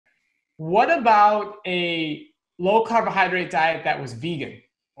What about a low carbohydrate diet that was vegan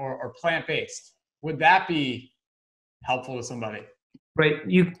or plant-based? Would that be helpful to somebody? Right?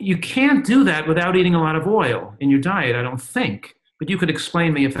 You can't do that without eating a lot of oil in your diet, I don't think. But you could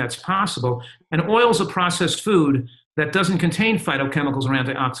explain me if that's possible. And oil is a processed food that doesn't contain phytochemicals or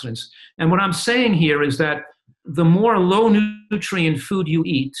antioxidants. And what I'm saying here is that the more low nutrient food you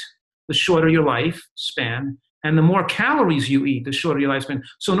eat, the shorter your lifespan, and the more calories you eat, the shorter your lifespan.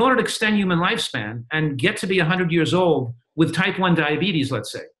 So in order to extend human lifespan and get to be 100 years old with type 1 diabetes,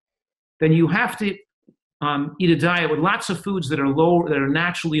 let's say, then you have to eat a diet with lots of foods that are low, that are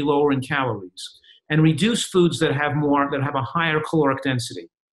naturally lower in calories, and reduce foods that have a higher caloric density,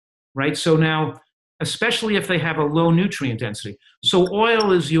 right? So now, especially if they have a low nutrient density. So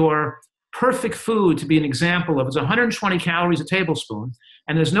oil is your perfect food to be an example of. It's 120 calories a tablespoon,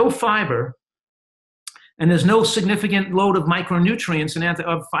 and there's no fiber, and there's no significant load of micronutrients and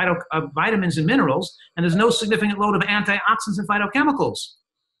of vitamins and minerals, and there's no significant load of antioxidants and phytochemicals.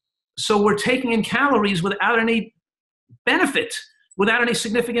 So we're taking in calories without any benefit, without any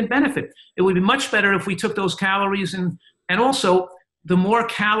significant benefit. It would be much better if we took those calories and also the more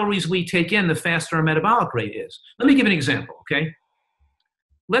calories we take in, the faster our metabolic rate is. Let me give you an example, okay?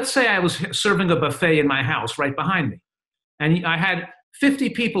 Let's say I was serving a buffet in my house right behind me, and I had 50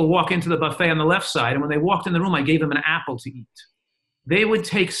 people walk into the buffet on the left side, and when they walked in the room, I gave them an apple to eat. They would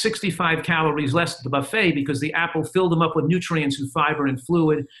take 65 calories less at the buffet because the apple filled them up with nutrients and fiber and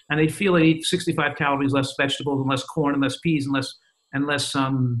fluid, and they'd feel they eat 65 calories less vegetables and less corn and less peas and less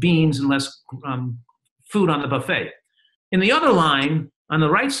beans and less food on the buffet. In the other line, on the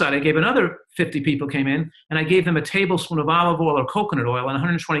right side, I gave another 50 people came in, and I gave them a tablespoon of olive oil or coconut oil and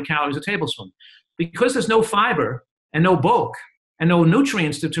 120 calories a tablespoon. Because there's no fiber and no bulk and no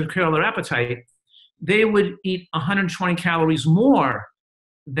nutrients to curb their appetite, they would eat 120 calories more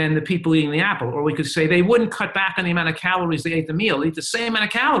than the people eating the apple. Or we could say they wouldn't cut back on the amount of calories they ate the meal. They eat the same amount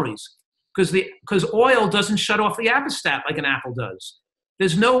of calories because oil doesn't shut off the appestat like an apple does.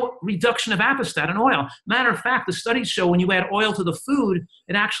 There's no reduction of appestat in oil. Matter of fact, the studies show when you add oil to the food,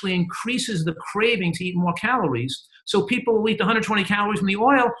 it actually increases the craving to eat more calories. So people will eat the 120 calories from the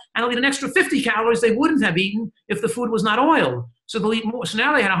oil, and they'll eat an extra 50 calories they wouldn't have eaten if the food was not oiled. So they'll eat more. So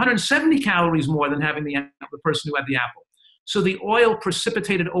now they had 170 calories more than having the person who had the apple. So the oil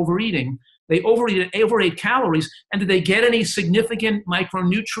precipitated overeating. They overate calories. And did they get any significant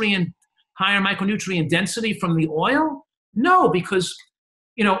higher micronutrient density from the oil? No, because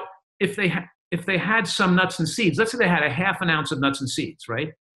if they had some nuts and seeds, let's say they had a half an ounce of nuts and seeds, right?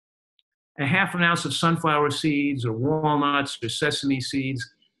 A half an ounce of sunflower seeds or walnuts or sesame seeds,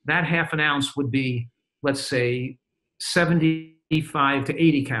 that half an ounce would be, let's say, 75 to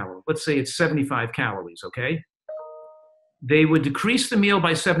 80 calories. Let's say it's 75 calories, okay? They would decrease the meal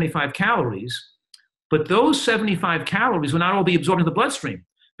by 75 calories, but those 75 calories would not all be absorbed in the bloodstream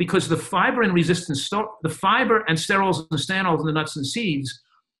because the fiber and sterols and stanols in the nuts and seeds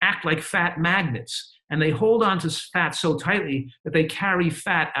act like fat magnets, and they hold on to fat so tightly that they carry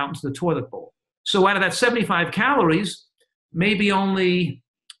fat out into the toilet bowl. So out of that 75 calories, maybe only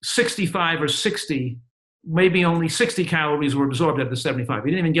 65 or 60, maybe only 60 calories were absorbed out of the 75.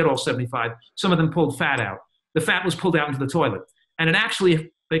 You didn't even get all 75. Some of them pulled fat out. The fat was pulled out into the toilet. And it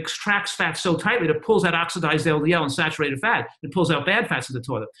actually extracts fat so tightly that it pulls out oxidized LDL and saturated fat. It pulls out bad fats in the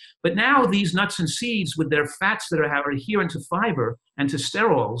toilet. But now these nuts and seeds with their fats that are adherent to fiber and to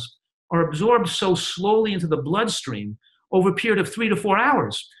sterols are absorbed so slowly into the bloodstream over a period of 3 to 4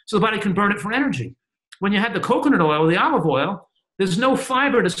 hours. So the body can burn it for energy. When you had the coconut oil or the olive oil, there's no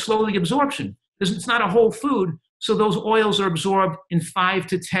fiber to slow the absorption. It's not a whole food, so those oils are absorbed in 5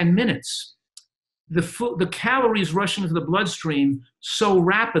 to 10 minutes. The calories rushing into the bloodstream so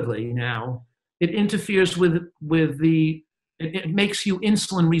rapidly now, it interferes it makes you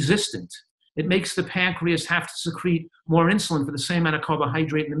insulin resistant. It makes the pancreas have to secrete more insulin for the same amount of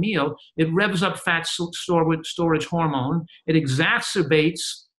carbohydrate in the meal. It revs up fat storage hormone. It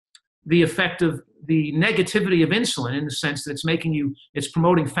exacerbates the effect of the negativity of insulin in the sense that it's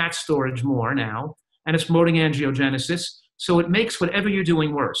promoting fat storage more now, and it's promoting angiogenesis. So it makes whatever you're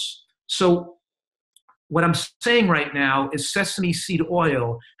doing worse. So what I'm saying right now is sesame seed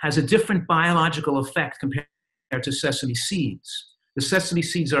oil has a different biological effect compared to sesame seeds. The sesame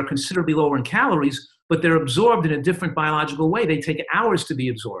seeds are considerably lower in calories, but they're absorbed in a different biological way. They take hours to be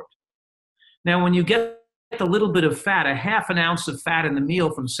absorbed. Now, when you get a little bit of fat, a half an ounce of fat in the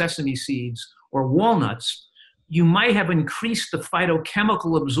meal from sesame seeds or walnuts, you might have increased the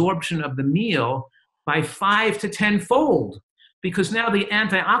phytochemical absorption of the meal by 5 to 10-fold. Because now the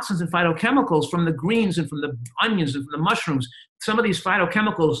antioxidants and phytochemicals from the greens and from the onions and from the mushrooms, some of these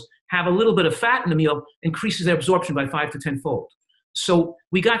phytochemicals have a little bit of fat in the meal increases their absorption by 5 to 10-fold. So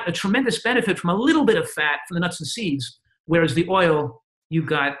we got a tremendous benefit from a little bit of fat from the nuts and seeds, whereas the oil, you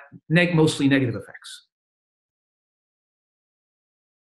got mostly negative effects.